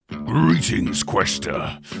Greetings,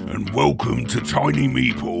 Quester, and welcome to Tiny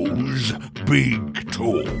Meeple's Big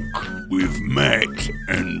Talk with Matt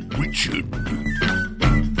and Richard.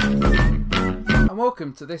 And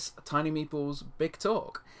welcome to this Tiny Meeple's Big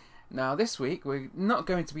Talk. Now, this week, we're not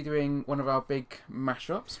going to be doing one of our big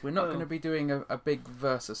mashups. We're not going to be doing a big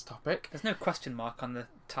versus topic. There's no question mark on the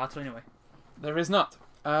title anyway. There is not.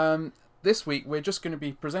 This week, we're just going to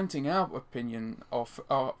be presenting our opinion of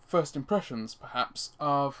our first impressions, perhaps,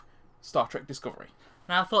 of Star Trek Discovery.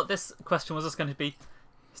 Now, I thought this question was just going to be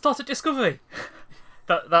Star Trek Discovery.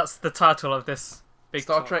 That's the title of this big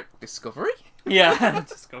Star talk. Trek Discovery? Yeah,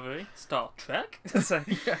 Discovery. Star Trek. So,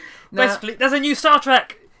 Yeah. Now, basically, there's a new Star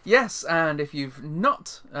Trek. yes, and if you've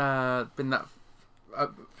not been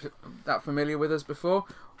that familiar with us before,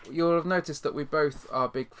 you'll have noticed that we both are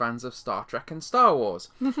big fans of Star Trek and Star Wars.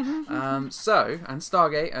 And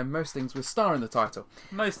Stargate and most things with Star in the title.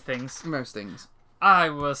 Most things.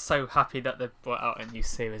 I was so happy that they brought out a new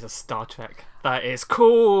series of Star Trek. That is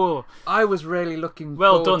cool. I was really looking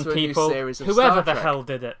Well forward done, to a people. new series of Whoever Star the Trek. hell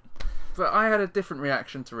did it. But I had a different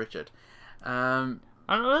reaction to Richard. And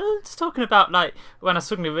I was just talking about, like, when I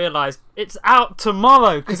suddenly realised it's out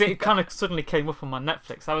tomorrow, because it kind of suddenly came up on my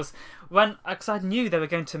Netflix. Because I knew they were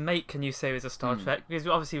going to make a new series of Star Trek, because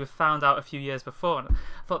obviously we found out a few years before, and I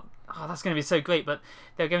thought, oh, that's going to be so great, but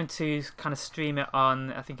they're going to kind of stream it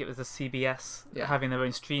on, I think it was the CBS, having their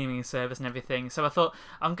own streaming service and everything. So I thought,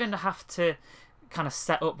 I'm going to have to kind of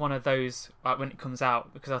set up one of those when it comes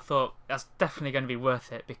out, because I thought that's definitely going to be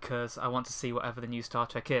worth it, because I want to see whatever the new Star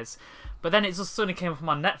Trek is. But then it just suddenly came up on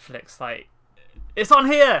my Netflix, like, it's on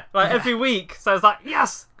here, every week. So I was like,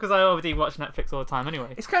 yes, because I already watch Netflix all the time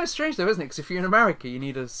anyway. It's kind of strange though, isn't it? Because if you're in America, you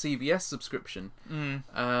need a CBS subscription.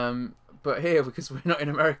 But here, because we're not in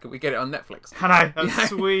America, we get it on Netflix. I know, that's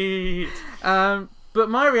sweet. But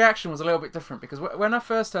my reaction was a little bit different, because when I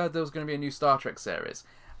first heard there was going to be a new Star Trek series,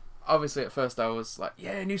 obviously at first I was like,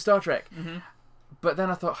 yeah, new Star Trek. But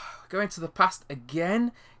then I thought, going to the past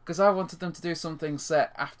again? Because I wanted them to do something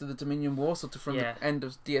set after the Dominion War, sort of from the end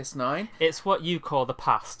of DS9. It's what you call the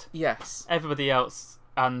past. Yes. Everybody else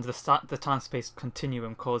and the time-space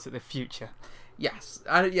continuum calls it the future. Yes.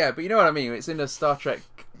 But you know what I mean? It's in a Star Trek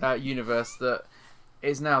universe that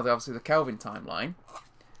is now obviously the Kelvin timeline.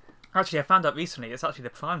 Actually, I found out recently it's actually the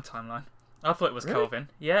Prime timeline. I thought it was Really? Kelvin.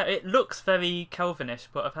 Yeah, it looks very Kelvinish,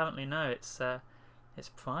 but apparently no, it's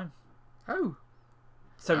Prime. Oh.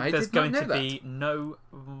 So I there's did not going know to that. be no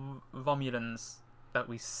Romulans that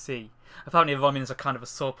we see. Apparently the Romulans are kind of a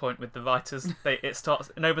sore point with the writers.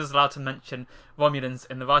 Nobody's allowed to mention Romulans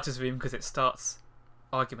in the writers' room because it starts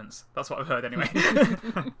arguments. That's what I've heard anyway.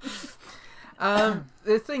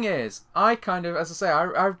 The thing is, I kind of, as I say,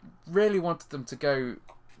 I really wanted them to go,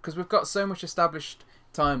 because we've got so much established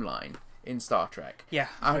timeline in Star Trek. Yeah.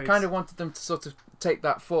 I kind of wanted them to sort of take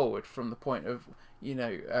that forward from the point of,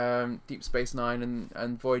 Deep Space Nine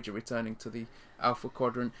and Voyager returning to the Alpha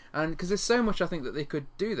Quadrant, and because there's so much I think that they could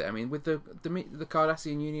do there. I mean, with the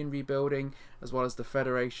Cardassian Union rebuilding, as well as the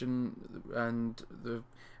Federation and the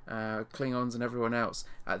Klingons and everyone else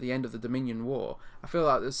at the end of the Dominion War, I feel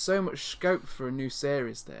like there's so much scope for a new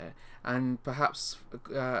series there, and perhaps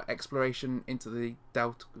exploration into the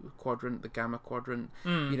Delta Quadrant, the Gamma Quadrant.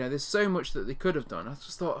 There's so much that they could have done. I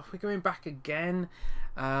just thought, if we're going back again,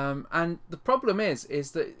 and the problem is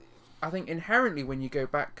that I think inherently when you go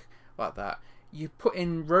back like that, you put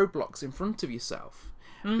in roadblocks in front of yourself,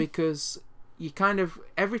 because you kind of,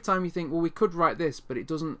 every time you think, well, we could write this, but it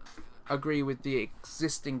doesn't agree with the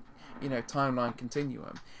existing timeline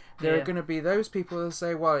continuum, there are going to be those people that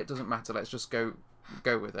say, well, it doesn't matter, let's just go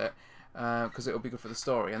with it, because it'll be good for the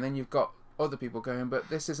story. And then you've got other people going, but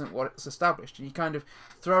this isn't what it's established, and you're kind of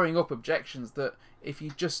throwing up objections that if you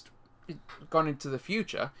just gone into the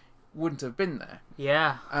future wouldn't have been there.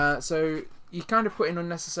 So you kind of put in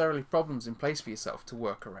unnecessarily problems in place for yourself to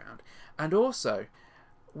work around. And also,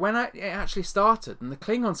 when it actually started and the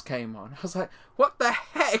Klingons came on, I was like, what the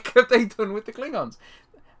heck have they done with the Klingons?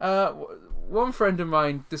 One friend of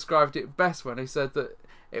mine described it best when he said that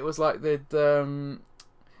it was like they'd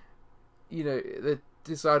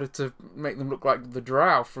decided to make them look like the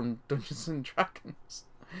Drow from Dungeons and Dragons.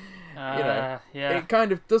 It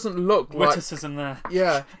kind of doesn't look witticism there.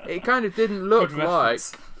 Yeah, it kind of didn't look Good like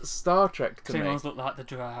reference. Star Trek to me. Klingons look like the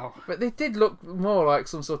Drow. But they did look more like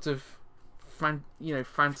some sort of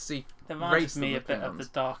fantasy They race reminded than me the a bit of the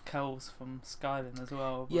Klingons. Dark Elves from Skyrim as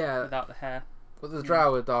well, but Yeah. without the hair. But the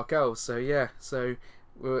Drow are Dark Elves, so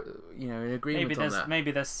we're in agreement on that.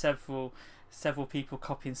 Maybe there's several people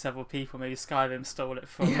copying several people. Maybe Skyrim stole it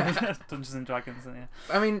from Dungeons and Dragons.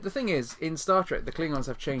 I mean, the thing is, in Star Trek, the Klingons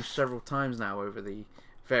have changed several times now over the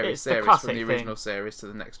various It's the series classic from the original thing. series to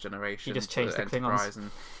the Next Generation. You just to change the Enterprise, Klingons.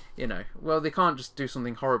 and well, they can't just do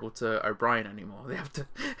something horrible to O'Brien anymore. They have to.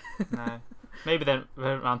 No. Maybe they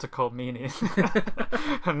went round to Cold Meanie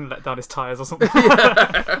and let down his tyres or something.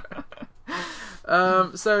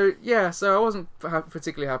 So I wasn't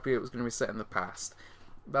particularly happy it was going to be set in the past,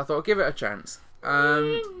 but I thought I'd give it a chance.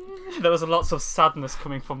 There was lots of sadness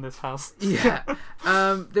coming from this house. Yeah,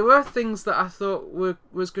 there were things that I thought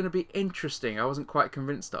was going to be interesting. I wasn't quite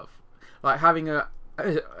convinced of, like having a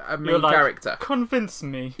main character. Convince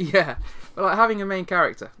me. Yeah, but like having a main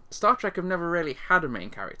character. Star Trek have never really had a main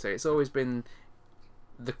character. It's always been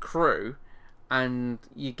the crew, and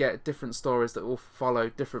you get different stories that will follow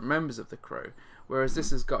different members of the crew. Whereas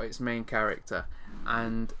this has got its main character,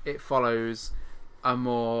 and it follows a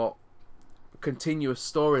more continuous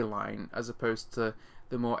storyline as opposed to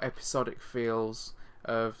the more episodic feels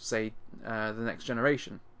of, say, the Next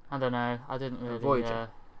Generation. I don't know. I didn't really. Voyager.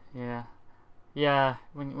 Yeah.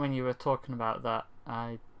 When you were talking about that,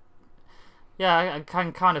 I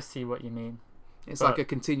can kind of see what you mean. It's like a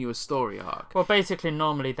continuous story arc. Well, basically,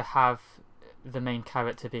 normally they have the main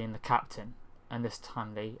character being the captain, and this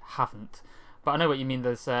time they haven't. But I know what you mean.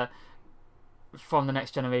 There's from the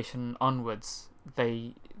Next Generation onwards,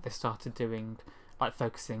 they started doing like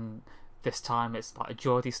focusing. This time it's like a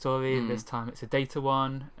Geordi story. This time it's a Data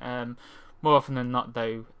one. More often than not,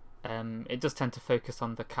 though, it does tend to focus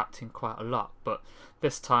on the captain quite a lot. But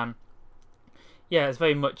this time, it's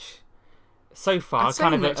very much. So far, I'd say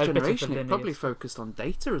kind of Next a bit of Generation, the it lineage. probably focused on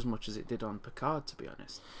Data as much as it did on Picard, to be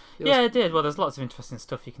honest. It did. Well, there's lots of interesting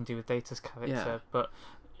stuff you can do with Data's character, Yeah. but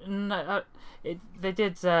no, they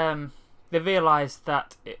did. They realised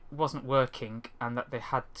that it wasn't working and that they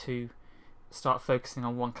had to start focusing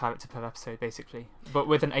on one character per episode, basically, but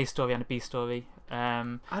with an A story and a B story.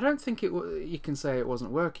 I don't think you can say it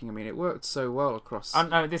wasn't working. I mean, it worked so well across.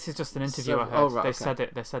 No, this is just an interview I heard. Oh, right, They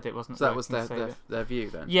okay. said it wasn't. So that was working, their view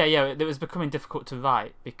then. Yeah, it was becoming difficult to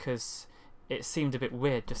write because it seemed a bit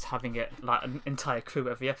weird just having it like an entire crew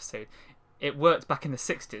every episode. It worked back in the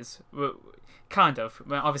 60s, kind of.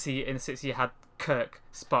 Well, obviously, in the 60s you had Kirk,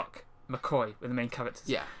 Spock, McCoy were the main characters.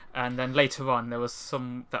 Yeah. And then later on there was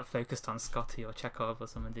some that focused on Scotty or Chekhov or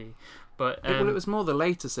somebody. But Well, it was more the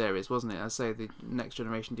later series, wasn't it? I say the Next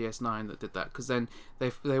Generation DS9 that did that, because then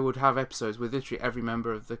they would have episodes with literally every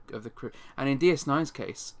member of the crew, and in DS9's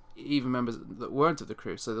case, even members that weren't of the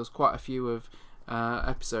crew. So there was quite a few of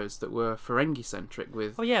episodes that were Ferengi centric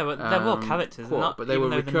with. Oh yeah, but they're all characters, Quark, not, but they were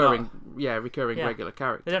even though they're recurring, not. recurring Yeah. regular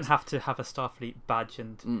characters. They don't have to have a Starfleet badge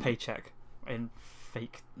and paycheck in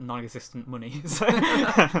fake non-existent money. So,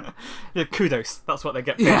 kudos. That's what they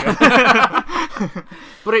get paid. Yeah.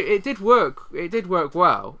 But it did work. It did work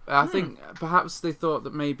well. I think perhaps they thought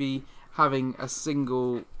that maybe having a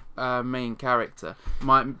single main character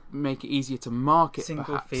might make it easier to market. Single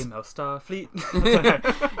perhaps. female Starfleet.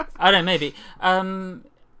 I don't know, maybe.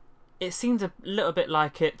 It seemed a little bit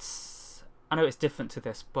like it's. I know it's different to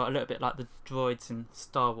this, but a little bit like the droids in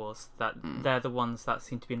Star Wars. That they're the ones that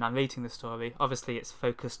seem to be narrating the story. Obviously, it's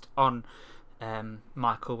focused on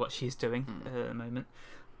Michael, what she's doing at the moment.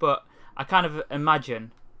 But I kind of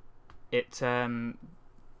imagine it turning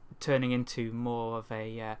into more of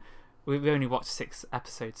a. We've only watched 6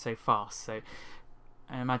 episodes so far, so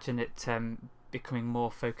I imagine it becoming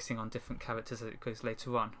more focusing on different characters as it goes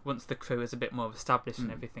later on, once the crew is a bit more established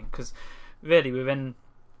and everything. Because really, we're in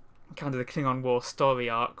kind of the Klingon War story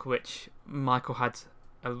arc, which Michael had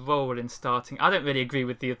a role in starting. I don't really agree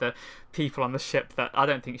with the other people on the ship. That I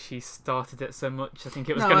don't think she started it so much. I think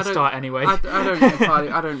it was going to start anyway.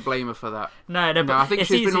 I don't blame her for that. No, but I think it's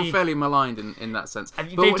she's been easy. unfairly maligned in that sense.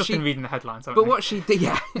 They've what just been reading the headlines, haven't But they? what she did,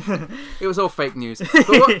 it was all fake news.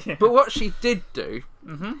 But what she did do,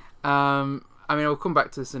 I mean, I'll come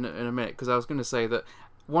back to this in a minute, because I was going to say that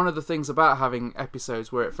one of the things about having episodes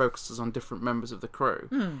where it focuses on different members of the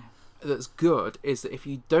crew that's good is that if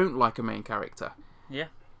you don't like a main character,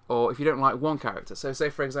 or if you don't like one character, so say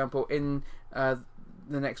for example in the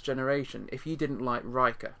Next Generation, if you didn't like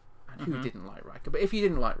Riker, and who didn't like Riker, but if you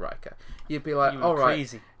didn't like Riker, you'd be like, You were all right,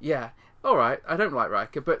 crazy. all right, I don't like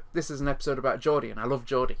Riker, but this is an episode about Geordi, and I love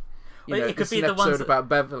Geordi. Well, it could this be is an the ones episode about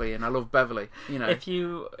Beverly, and I love Beverly. If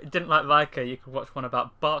you didn't like Riker, you could watch one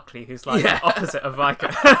about Barclay, who's like Yeah. the opposite of Riker.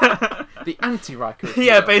 the anti-Riker.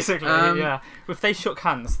 Yeah, basically. Um, If they shook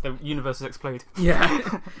hands, the universe would explode.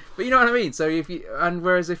 Yeah, but you know what I mean. So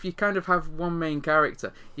whereas if you kind of have one main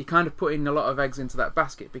character, you kind of put in a lot of eggs into that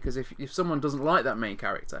basket, because if someone doesn't like that main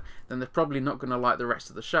character, then they're probably not going to like the rest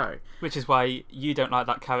of the show. Which is why you don't like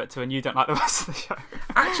that character and you don't like the rest of the show.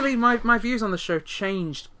 Actually, my views on the show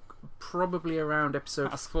changed probably around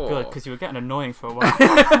episode That's 4. good, because you were getting annoying for a while.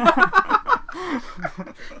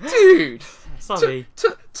 Dude, Sorry.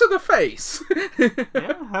 to the face.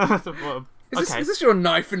 Yeah. Is this your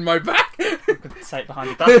knife in my back? Could say it behind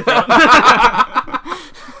your back.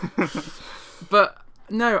 But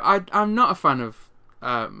no, I'm not a fan of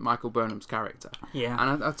Michael Burnham's character. Yeah.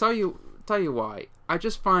 And I'll tell you why. I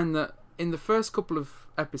just find that in the first couple of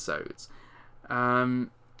episodes,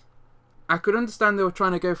 I could understand they were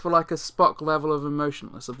trying to go for like a Spock level of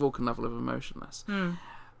emotionless, a Vulcan level of emotionless.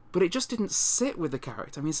 But it just didn't sit with the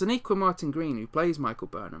character. I mean, Sonequa Martin Green, who plays Michael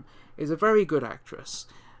Burnham, is a very good actress.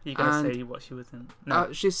 You gotta say what she was in.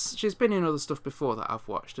 No. She's been in other stuff before that I've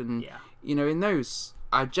watched, and Yeah. you know, in those,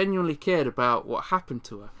 I genuinely cared about what happened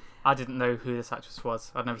to her. I didn't know who this actress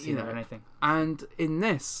was. I'd never seen her know, or anything. And in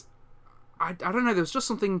this, I don't know, there was just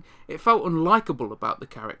something, it felt unlikable about the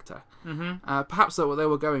character. Perhaps that's what they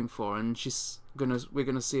were going for, and we're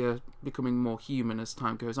gonna see her becoming more human as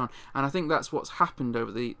time goes on. And I think that's what's happened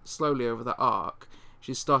slowly over the arc.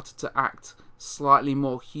 She's started to act slightly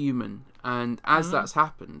more human, and as that's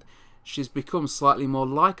happened, she's become slightly more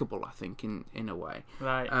likable, I think, in a way.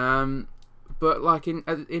 Right. But like in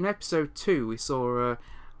episode 2, we saw her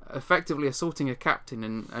effectively assaulting a captain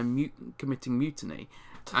and committing mutiny.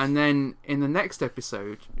 And then in the next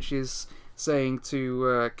episode, she's saying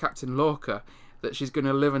to Captain Lorca that she's going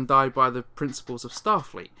to live and die by the principles of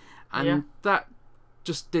Starfleet. And that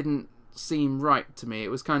just didn't seem right to me. It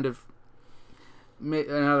was kind of an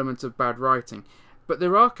element of bad writing. But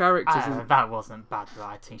there are characters... that wasn't bad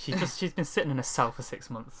writing. She's been sitting in a cell for 6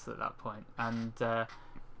 months at that point. And, I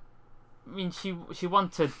mean, she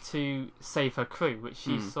wanted to save her crew, which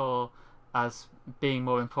she saw as being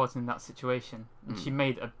more important in that situation, and she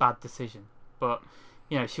made a bad decision. But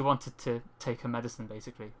you know, she wanted to take her medicine,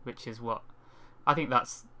 basically, which is what I think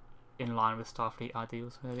that's in line with Starfleet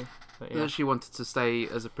ideals, really. But, yeah. She wanted to stay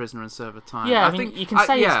as a prisoner and serve her time. Yeah, I mean, you can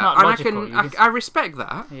say it's not and logical. I respect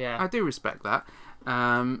that. Yeah, I do respect that.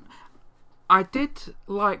 I did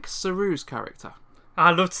like Saru's character.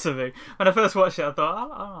 I loved Saru. When I first watched it, I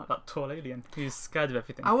thought, I like that tall alien who's scared of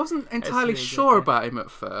everything. I wasn't entirely sure about him at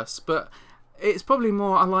first, but it's probably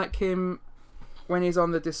more I like him when he's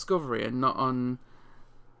on the Discovery and not on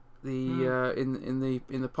the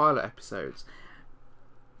in the pilot episodes.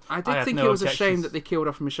 I did think it was a shame that they killed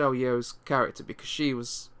off Michelle Yeoh's character, because she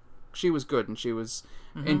was good and she was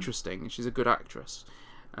interesting and she's a good actress.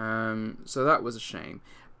 So that was a shame.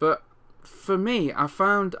 But for me, I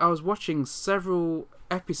found I was watching several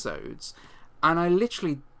episodes and I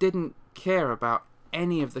literally didn't care about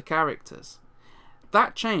any of the characters.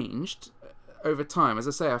 That changed over time. As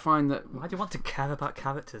I say, I find that... Why do you want to care about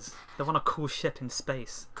characters? They're on a cool ship in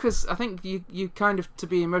space. Because I think you kind of, to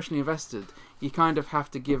be emotionally invested, you kind of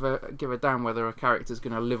have to give a damn whether a character's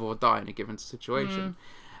going to live or die in a given situation.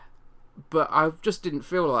 But I just didn't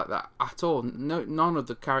feel like that at all. No, none of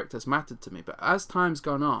the characters mattered to me. But as time's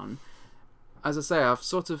gone on, as I say, I've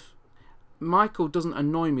sort of... Michael doesn't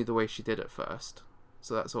annoy me the way she did at first,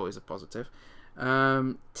 so that's always a positive.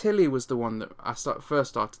 Tilly was the one that I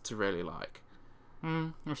first started to really like.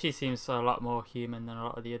 Well, she seems a lot more human than a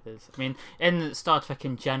lot of the others. I mean, in Star Trek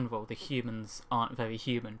in general, the humans aren't very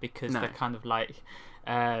human, because they're kind of like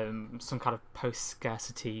some kind of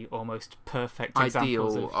post-scarcity, almost perfect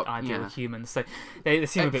examples of ideal humans. So they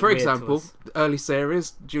seem a bit weird. For example, early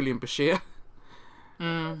series, Julian Bashir,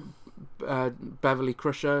 Beverly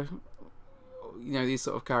Crusher, you know, these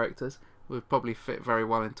sort of characters would probably fit very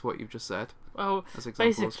well into what you've just said. Well,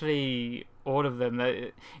 basically all of them.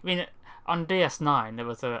 I mean, on DS9 there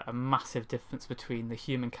was a massive difference between the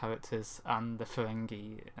human characters and the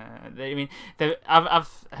Ferengi.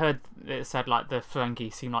 I've heard it said like the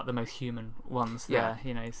Ferengi seem like the most human ones there.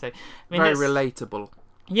 You know, so I mean, very relatable.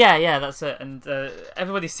 Yeah, that's it. And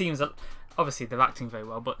everybody seems. Obviously, they're acting very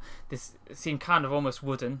well, but this seemed kind of almost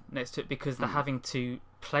wooden next to it, because they're having to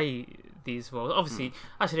play these roles. Obviously,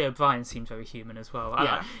 actually, O'Brien seems very human as well.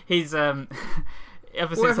 Yeah. He's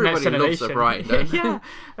obviously it's the Next Generation. O'Brien, don't they? Yeah,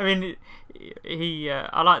 I mean, he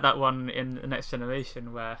I like that one in the Next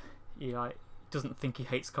Generation where he like doesn't think he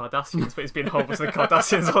hates Cardassians, but he's being horrible to the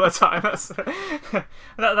Cardassians all the time.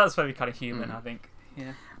 That's very kind of human, I think.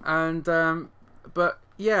 Yeah, and but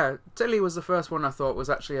yeah, Tilly was the first one I thought was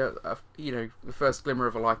actually the first glimmer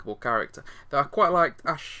of a likable character. Though I quite liked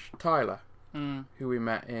Ash Tyler, who we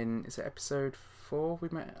met in, is it episode 4? We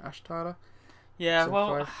met Ash Tyler. Yeah,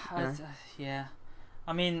 episode 5, yeah.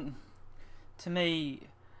 I mean, to me,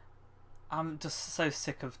 I'm just so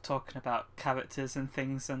sick of talking about characters and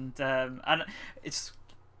things, and it's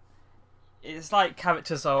it's like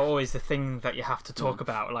characters are always the thing that you have to talk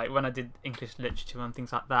about. Like when I did English literature and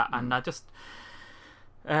things like that, and I just,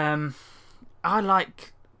 I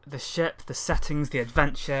like the ship, the settings, the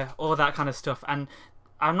adventure, all that kind of stuff. And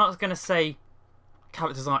I'm not going to say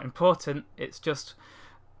characters aren't important. It's just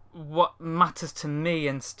what matters to me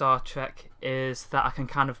in Star Trek is that I can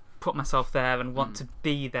kind of put myself there and want to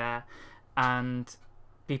be there and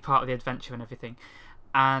be part of the adventure and everything.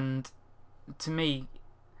 And to me,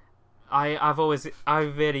 I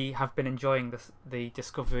really have been enjoying the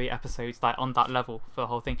Discovery episodes, like on that level for the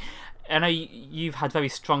whole thing. I know you've had very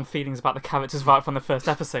strong feelings about the characters right from the first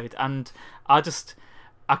episode, and I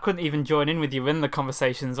couldn't even join in with you in the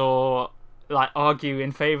conversations or like argue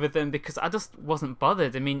in favour of them because I just wasn't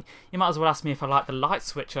bothered. I mean, you might as well ask me if I like the light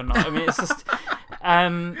switch or not. I mean, it's just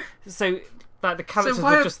so like the characters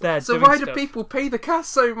were just there. So doing why stuff. do people pay the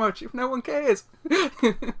cast so much if no one cares?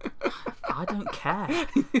 I don't care.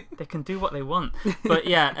 They can do what they want. But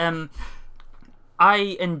yeah, I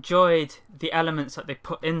enjoyed the elements that they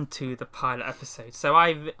put into the pilot episode. So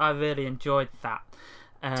I really enjoyed that.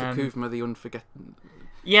 T'Kuvma the unforgettable.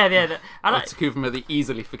 Yeah. I like T'Kuvma the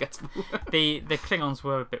easily forgettable. the Klingons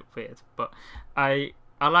were a bit weird, but I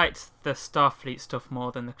liked the Starfleet stuff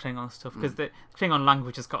more than the Klingon stuff because the Klingon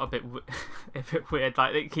language has got a bit weird.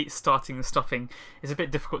 Like it keeps starting and stopping. It's a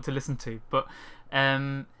bit difficult to listen to. But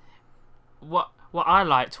what I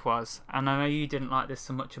liked was, and I know you didn't like this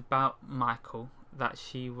so much about Michael, that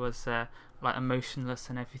she was like emotionless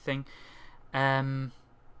and everything.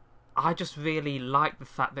 I just really liked the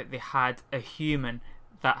fact that they had a human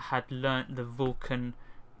that had learnt the Vulcan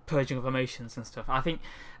purging of emotions and stuff. I think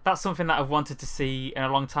that's something that I've wanted to see in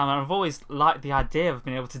a long time, and I've always liked the idea of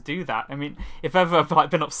being able to do that. I mean, if ever I've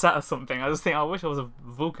like been upset or something, I just think I wish I was a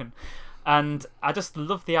Vulcan, and I just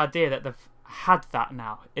love the idea that they've had that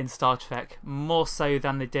now in Star Trek, more so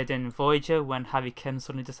than they did in Voyager when Harry Kim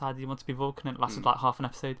suddenly decided he wanted to be Vulcan. It lasted like half an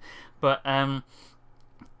episode, but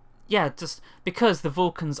yeah, just because the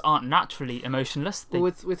Vulcans aren't naturally emotionless.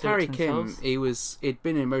 With Harry Kim, he'd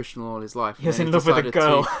been emotional all his life. He was in love with a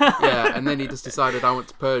girl. And then he just decided, I want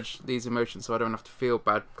to purge these emotions so I don't have to feel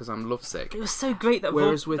bad because I'm lovesick. It was so great that.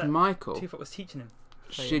 Whereas with Michael, Tufok was teaching him.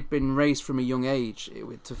 So, she'd been raised from a young age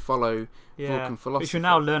to follow Vulcan philosophy. Which you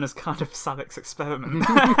now learn as kind of Savik's experiment.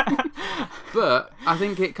 But I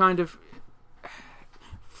think it kind of.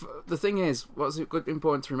 The thing is, what's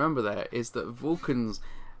important to remember there is that Vulcans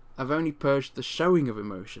have only purged the showing of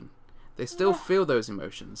emotion. They still feel those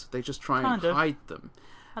emotions. They just try and hide them.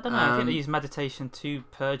 I don't know. I think they use meditation to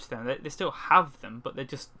purge them. They still have them, but they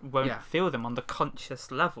just won't feel them on the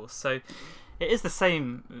conscious level. So it is the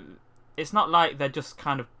same. It's not like they're just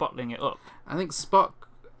kind of bottling it up. I think Spock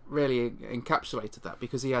really encapsulated that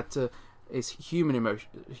because he had his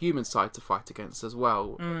human side to fight against as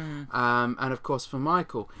well. And of course for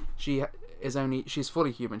Michael, she's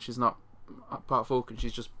fully human. She's not part Vulcan.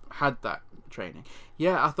 She's just had that training.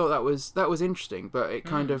 Yeah, I thought that was interesting, but it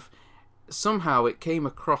kind of somehow it came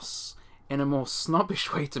across in a more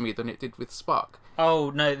snobbish way to me than it did with Spock.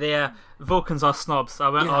 Oh no, the Vulcans are snobs. I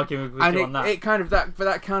won't argue with you on that. It kind of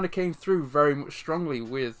that kind of came through very much strongly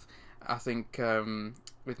with, I think,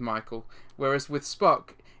 with Michael. Whereas with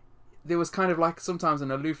Spock, there was kind of like sometimes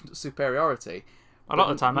an aloof superiority. A lot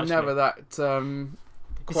of the time, actually. Never that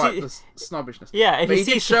quite the snobbishness. Yeah, but he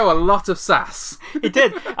did show a lot of sass. He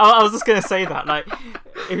did. I was just going to say that. Like,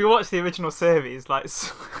 if you watch the original series, like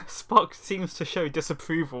Spock seems to show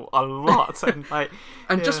disapproval a lot,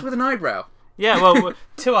 and just with an eyebrow. Yeah, well,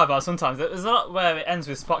 two eyebrows sometimes. There's a lot where it ends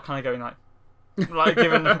with Spock kind of going like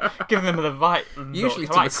giving them the right look, usually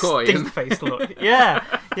to right McCoy, stink face look. Yeah,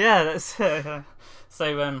 that's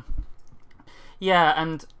so. Yeah,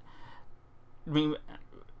 and I mean,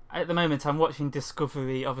 at the moment I'm watching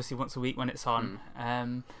Discovery obviously once a week when it's on.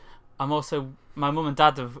 I'm also, my mum and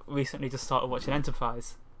dad have recently just started watching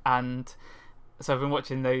Enterprise, and so I've been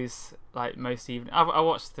watching those like most evening. I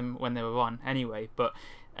watched them when they were on anyway, but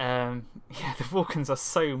the Vulcans are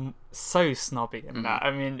so snobby in that. I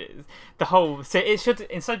mean, the whole it should,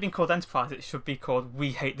 instead of being called Enterprise, it should be called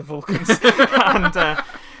We Hate the Vulcans. And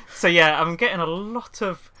so yeah, I'm getting a lot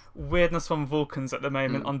of weirdness from Vulcans at the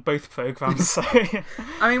moment on both programs. So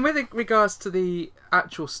I mean, with regards to the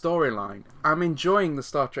actual storyline, I'm enjoying the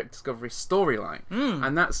Star Trek Discovery storyline,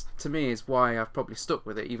 and that's to me is why I've probably stuck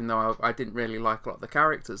with it, even though I didn't really like a lot of the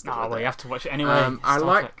characters. Well, you have to watch it anyway. I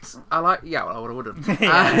would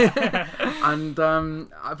have. And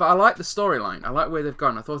but I like the storyline. I like where they've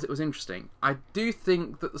gone. I thought it was interesting. I do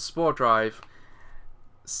think that the Spore Drive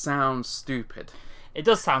sounds stupid. It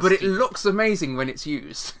does sound but stupid. It looks amazing when it's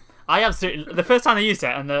used. I absolutely. The first time I used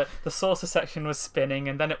it, and the saucer section was spinning,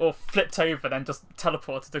 and then it all flipped over, then just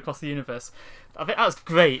teleported across the universe. I think that was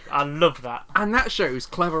great. I love that. And that shows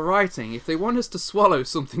clever writing. If they want us to swallow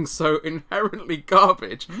something so inherently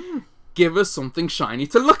garbage, give us something shiny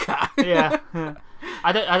to look at. Yeah.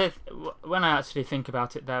 I don't. When I actually think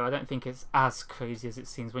about it, though, I don't think it's as crazy as it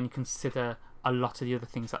seems when you consider a lot of the other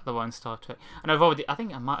things that there are in Star Trek. And I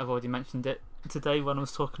think I might have already mentioned it today when I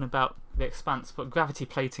was talking about The Expanse, but gravity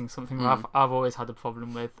plating is something I've always had a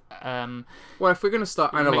problem with. Well, if we're going to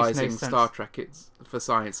start It makes no analysing sense. Star Trek, it's for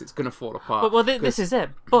science, it's going to fall apart. Well, this is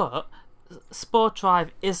it. But Spore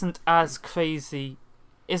Drive isn't as crazy,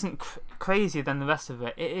 crazier than the rest of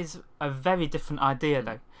it. It is a very different idea,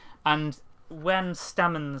 though. And when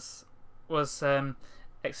Stamens was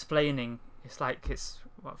explaining, it's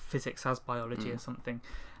physics as biology or something.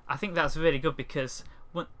 I think that's really good because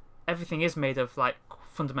everything is made of like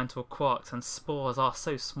fundamental quarks, and spores are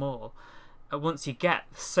so small. Once you get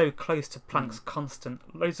so close to Planck's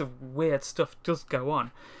constant, loads of weird stuff does go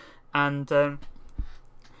on, and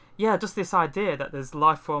just this idea that there's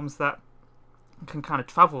life forms that can kind of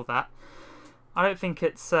travel that. I don't think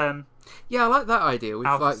it's. Yeah, I like that idea with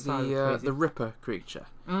like Outside the Ripper creature.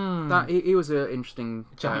 That he was an interesting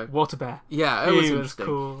Giant water bear. Yeah, it was interesting.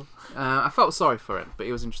 Cool. I felt sorry for him, but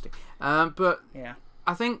he was interesting. But Yeah.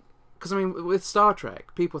 I think because with Star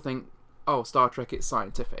Trek, people think, oh, Star Trek, it's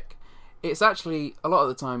scientific. It's actually a lot of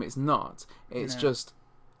the time it's not. It's just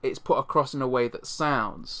it's put across in a way that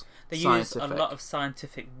sounds They scientific. use a lot of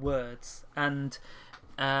scientific words and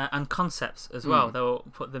concepts as well. They'll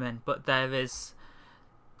put them in, but there's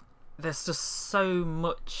just so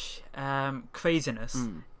much craziness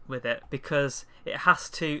with it because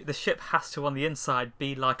the ship has to on the inside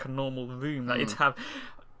be like a normal room that you'd have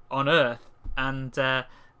on Earth, and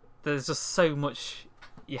there's just so much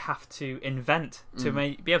you have to invent to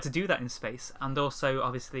be able to do that in space. And also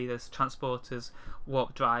obviously there's transporters,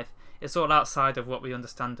 warp drive. It's all outside of what we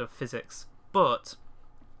understand of physics, but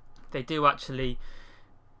they do actually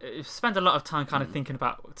spend a lot of time kind of thinking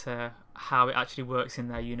about how it actually works in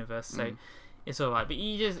their universe, so it's alright, but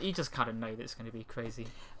you just kind of know that it's going to be crazy.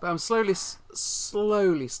 But I'm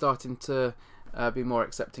slowly starting to be more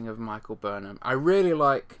accepting of Michael Burnham. I really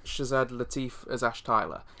like Shazad Latif as Ash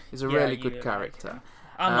Tyler. He's a really good character.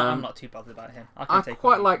 I'm not too bothered about him. I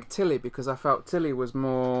quite like Tilly because I felt Tilly was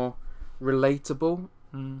more relatable.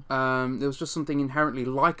 There was just something inherently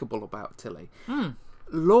likable about Tilly.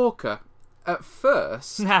 Lorca, at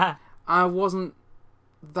first, I wasn't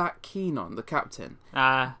that keen on the captain.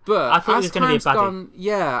 But But I thought he as was going to be a time's baddie. gone,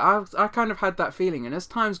 yeah, I kind of had that feeling, and as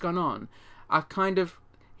time's gone on,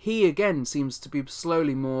 he again seems to be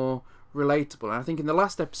slowly more relatable. And I think in the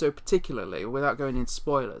last episode particularly, without going into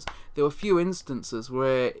spoilers, there were a few instances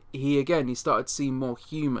where he started to seem more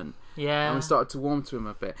human. Yeah. And we started to warm to him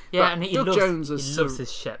a bit. Yeah, but and he Doug loves, Jones he loves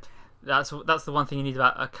his ship. That's the one thing you need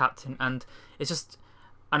about a captain, and it's just.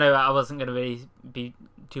 I know I wasn't going to really be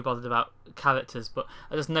too bothered about characters, but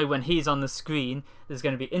I just know when he's on the screen, there's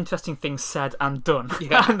going to be interesting things said and done.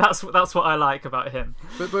 Yeah. And that's what I like about him.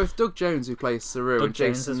 But both Doug Jones, who plays Saru, and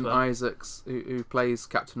Jason Isaacs, who plays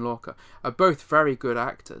Captain Lorca, are both very good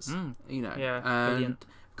actors. You know, Yeah, and brilliant.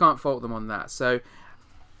 can't fault them on that. So,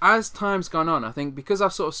 as time's gone on, I think because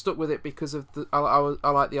I've sort of stuck with it because of I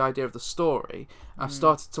like the idea of the story. I've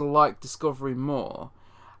started to like Discovery more.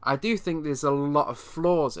 I do think there's a lot of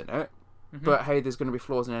flaws in it, but hey, there's going to be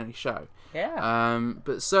flaws in any show. Yeah.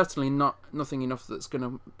 But certainly nothing enough that's going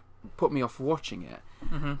to put me off watching it.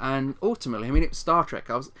 And ultimately, I mean, it's Star Trek.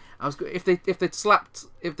 I was if they'd slapped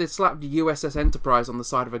the USS Enterprise on the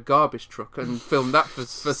side of a garbage truck and filmed that for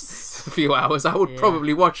a few hours, I would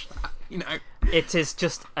probably watch that. You know, it is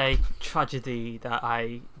just a tragedy that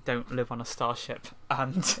I don't live on a starship,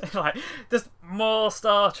 and like there's more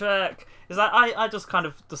Star Trek. It's like I just kind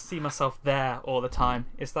of just see myself there all the time.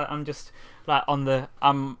 It's like I'm just like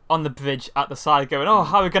I'm on the bridge at the side going, oh,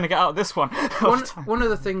 how are we going to get out of this one? One of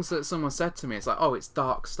the things that someone said to me is like, oh, it's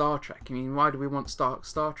dark Star Trek. I mean, why do we want dark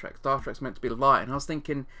Star Trek? Star Trek's meant to be light. And I was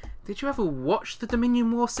thinking, did you ever watch the Dominion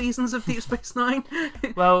War seasons of Deep Space Nine?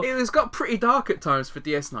 Well, it was got pretty dark at times for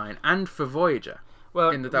DS9 and for Voyager.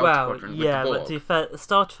 In the Delta Quadrant with the Borg. But to be fair,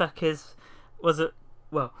 Star Trek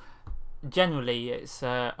generally it's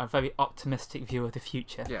a very optimistic view of the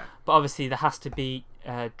future. Yeah. But obviously there has to be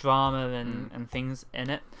drama and things in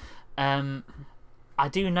it. I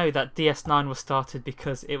do know that DS9 was started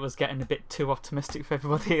because it was getting a bit too optimistic for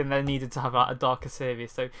everybody, and they needed to have a darker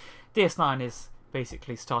series. So DS9 is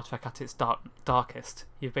basically Star Trek at its darkest.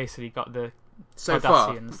 You've basically got the so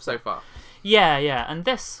far. Yeah, and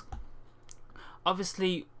this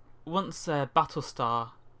obviously once Battlestar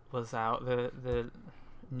was out, the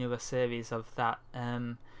newer series of that,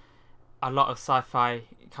 a lot of sci-fi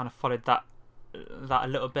kind of followed that a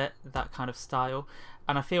little bit, that kind of style,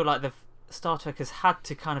 and I feel like the Star Trek has had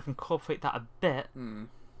to kind of incorporate that a bit,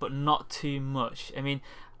 but not too much. I mean,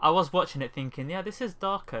 I was watching it thinking, yeah, this is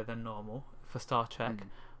darker than normal for Star Trek,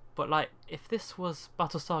 but like if this was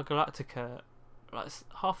Battlestar Galactica, like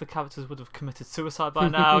half the characters would have committed suicide by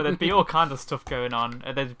now. There'd be all kinds of stuff going on.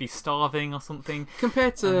 They'd be starving or something.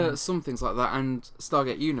 Compared to some things like that and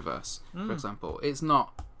Stargate Universe, for example, it's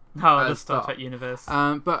not. The Star Trek universe.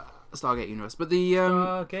 But Stargate Universe, but the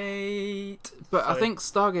Stargate. But I think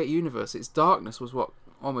Stargate Universe, its darkness was what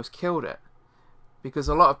almost killed it, because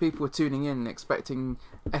a lot of people were tuning in expecting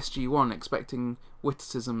SG-1, expecting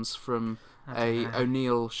witticisms from a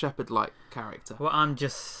O'Neill Shepherd-like character. Well,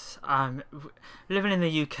 I'm living in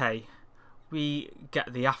the UK. We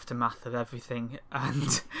get the aftermath of everything,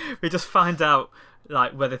 and we just find out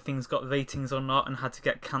like whether things got ratings or not, and had to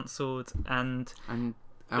get cancelled, and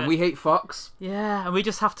we hate Fox. Yeah, and we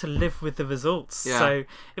just have to live with the results. Yeah. So,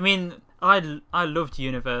 I mean, I loved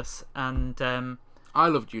Universe, and I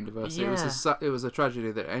loved Universe. Yeah. It was a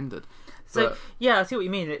tragedy that ended. So yeah, I see what you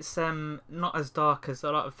mean. It's not as dark as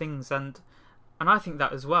a lot of things, and I think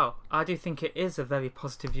that as well. I do think it is a very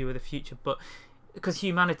positive view of the future, but because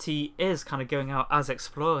humanity is kind of going out as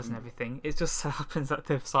explorers and everything, it just so happens that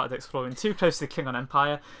they've started exploring too close to the Klingon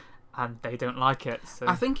Empire, and they don't like it. So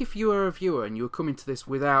I think if you were a viewer and you were coming to this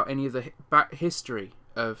without any of the back history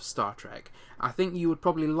of Star Trek, I think you would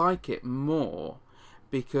probably like it more,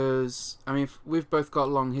 because I mean we've both got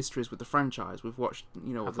long histories with the franchise. We've watched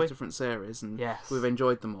all the different series, and we've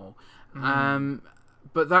enjoyed them all.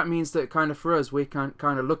 But that means that kind of for us, we can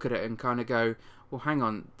kind of look at it and kind of go, well, hang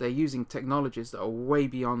on, they're using technologies that are way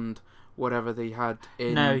beyond whatever they had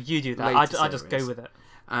in. No, you do that. I just go with it.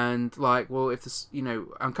 And like, well, if this,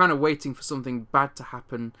 I'm kind of waiting for something bad to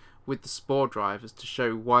happen with the spore drivers to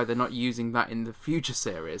show why they're not using that in the future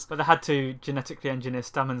series. But they had to genetically engineer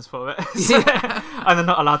stamens for it, and they're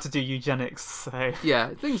not allowed to do eugenics. So yeah,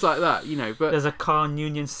 things like that, But there's a Khan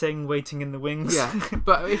Union Singh waiting in the wings. Yeah,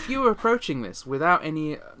 but if you were approaching this without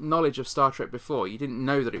any knowledge of Star Trek before, you didn't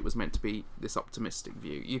know that it was meant to be this optimistic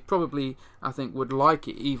view, you probably, I think, would like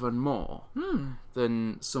it even more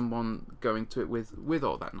than someone going to it with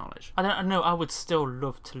all that knowledge. I don't know. I would still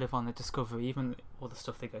love to live on the Discovery, even all the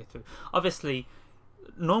stuff they go through. Obviously,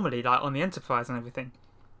 normally, like on the Enterprise and everything,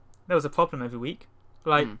 there was a problem every week.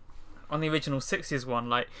 Like on the original 60s one,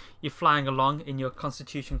 like you're flying along in your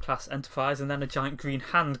Constitution class Enterprise, and then a giant green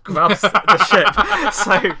hand grabs the ship.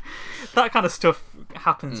 So that kind of stuff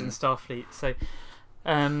happens in Starfleet. So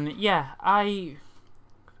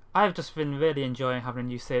I've just been really enjoying having a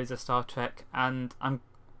new series of Star Trek, and I'm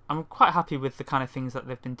quite happy with the kind of things that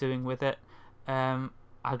they've been doing with it. I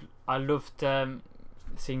loved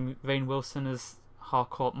seeing Rainn Wilson as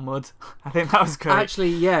Harcourt Mudd. I think that was great. Actually,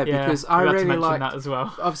 yeah, because I really liked that as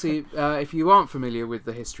well. Obviously, if you aren't familiar with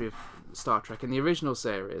the history of Star Trek, in the original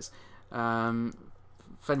series, Harcourt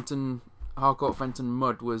Fenton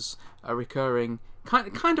Mudd was a recurring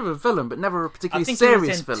kind of a villain, but never a particularly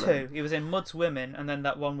serious villain. Two. He was in Mudd's Women, and then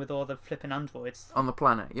that one with all the flipping androids on the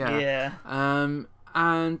planet. Yeah. Yeah.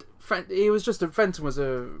 And Fenton was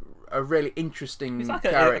a really interesting He's like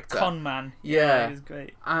character. A con man. Yeah. He was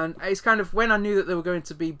great. And it's kind of, when I knew that they were going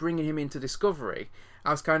to be bringing him into Discovery,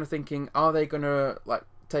 I was kind of thinking, are they going to like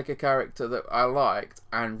take a character that I liked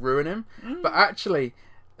and ruin him? But actually,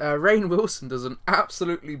 Rainn Wilson does an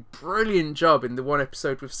absolutely brilliant job in the one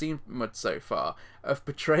episode we've seen from Mudd so far of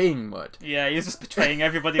portraying Mudd. Yeah, he was just betraying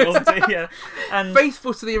everybody, wasn't he? Yeah, and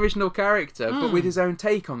faithful to the original character, but with his own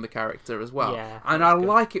take on the character as well. Yeah, and I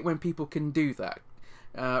like it when people can do that,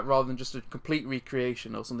 rather than just a complete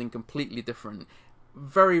recreation or something completely different.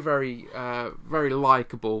 Very, very, very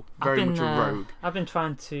likeable. Very much a rogue. I've been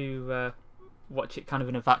trying to watch it kind of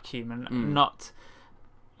in a vacuum and not.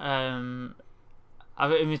 I've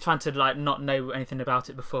been trying to like not know anything about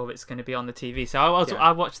it before it's going to be on the TV. So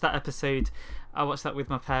I watched that episode. I watched that with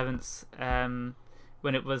my parents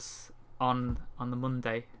when it was on the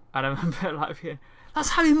Monday, and I remember like being,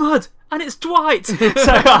 that's Harry Mudd and it's Dwight. So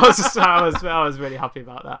I was really happy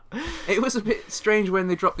about that. It was a bit strange when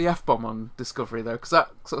they dropped the F-bomb on Discovery though, because that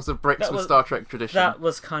sort of breaks with Star Trek tradition. That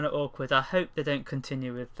was kind of awkward. I hope they don't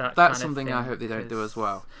continue with that. That's something I hope they don't do as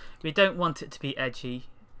well. We don't want it to be edgy.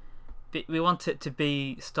 We want it to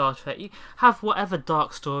be Star Trek. You have whatever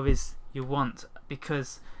dark stories you want,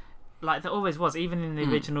 because like there always was, even in the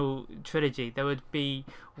original trilogy, there would be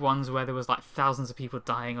ones where there was like thousands of people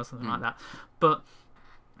dying or something like that. But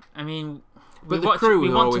I mean, But the crew we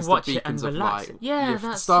were want always to watch the it and beacons of relax. light. Yeah,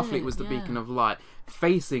 that's Starfleet it, was the yeah. beacon of light,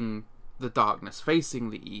 facing the darkness,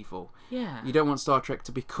 facing the evil. Yeah. You don't want Star Trek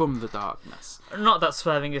to become the darkness. Not that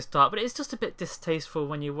swearing is dark, but it's just a bit distasteful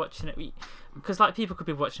when you're watching it, because like people could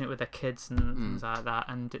be watching it with their kids and things like that,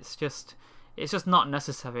 and it's just not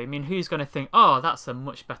necessary. I mean, who's going to think, oh, that's a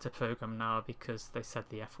much better program now because they said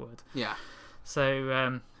the F word? Yeah.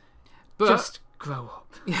 So But, just grow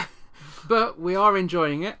up. Yeah. But we are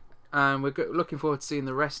enjoying it, and we're looking forward to seeing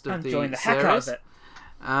the rest of Enjoying the the series. heck out of it.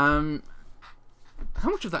 How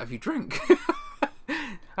much of that have you drank?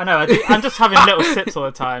 I know. I'm just having little sips all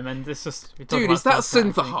the time, and it's just. Dude, is that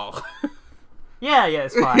synthahol? Yeah,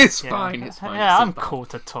 it's fine. It's yeah. fine. It's fine. Yeah, It's I'm synthahol. cool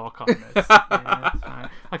to talk on this. Yeah, it's fine.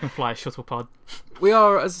 I can fly a shuttle pod. We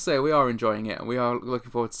are, as I say, we are enjoying it, and we are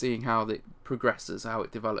looking forward to seeing how it progresses, how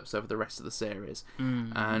it develops over the rest of the series.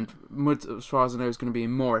 And Mud, as far as I know, is going to be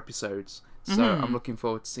in more episodes, so I'm looking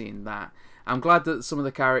forward to seeing that. I'm glad that some of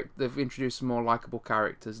the they've introduced some more likeable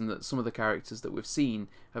characters, and that some of the characters that we've seen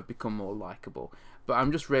have become more likeable. But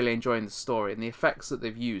I'm just really enjoying the story, and the effects that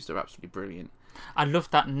they've used are absolutely brilliant. I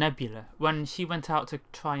loved that Nebula when she went out to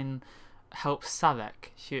try and help Sarek,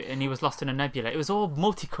 and he was lost in a nebula. It was all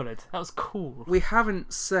multicoloured. That was cool. We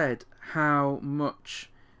haven't said how much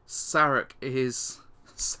Sarek is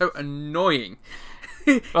so annoying.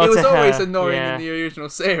 He was always annoying in the original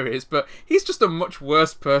series, but he's just a much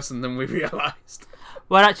worse person than we realised.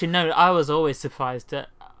 Well, actually, no. I was always surprised at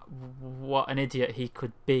what an idiot he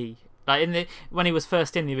could be. Like when he was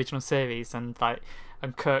first in the original series, and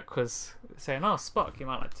Kirk was saying, "Oh, Spock, you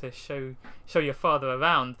might like to show your father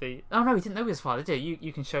around the." Oh no, he didn't know his father, did he?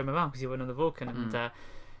 You can show him around because you're another Vulcan, and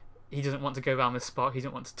he doesn't want to go around with Spock. He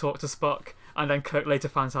doesn't want to talk to Spock, and then Kirk later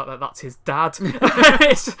finds out that that's his dad.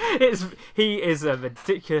 He is a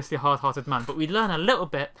ridiculously hard-hearted man. But we learn a little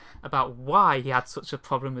bit about why he had such a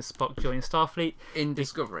problem with Spock joining Starfleet In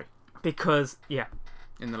Discovery, because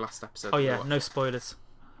in the last episode. Oh yeah, no spoilers.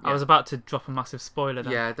 Yeah. I was about to drop a massive spoiler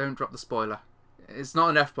then. Yeah, don't drop the spoiler. It's not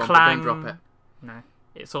an F-bomb, but don't drop it. No,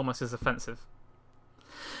 it's almost as offensive.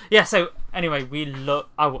 Yeah, so anyway,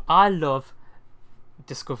 I love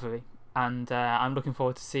Discovery, and I'm looking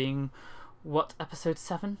forward to seeing what episode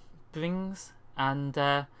 7 brings, and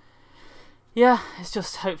it's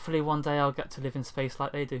just hopefully one day I'll get to live in space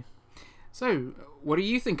like they do. So, what do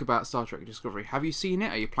you think about Star Trek Discovery? Have you seen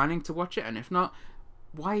it? Are you planning to watch it? And if not,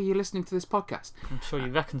 why are you listening to this podcast? I'm sure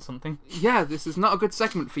you reckon something. Yeah, this is not a good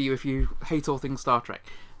segment for you if you hate all things Star Trek.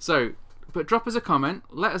 So, but drop us a comment,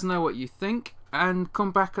 let us know what you think, and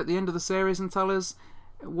come back at the end of the series and tell us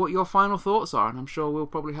what your final thoughts are. And I'm sure we'll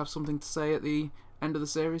probably have something to say at the end of the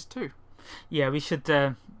series too. Yeah, we should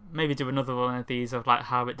maybe do another one of these of like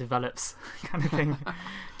how it develops kind of thing.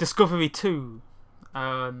 Discovery 2.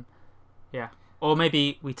 Yeah. Or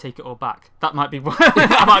maybe we take it all back. That might be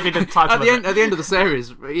that might be the title. At the end of the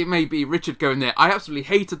series, it may be Richard going there. I absolutely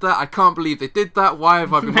hated that. I can't believe they did that. Why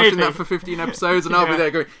have I been watching that for 15 episodes? And I'll be there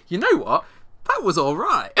going, you know what? That was all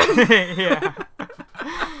right. Yeah.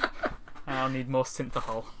 I'll need more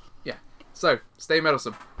synthahol. Yeah. So stay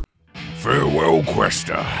meddlesome. Farewell,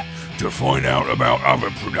 Quester. To find out about other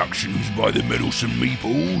productions by the Meddlesome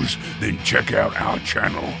Meeples, then check out our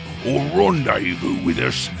channel or rendezvous with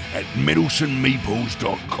us at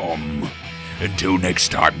meddlesomemeeples.com. Until next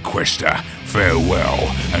time, Quester,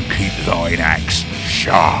 farewell and keep thine axe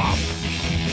sharp.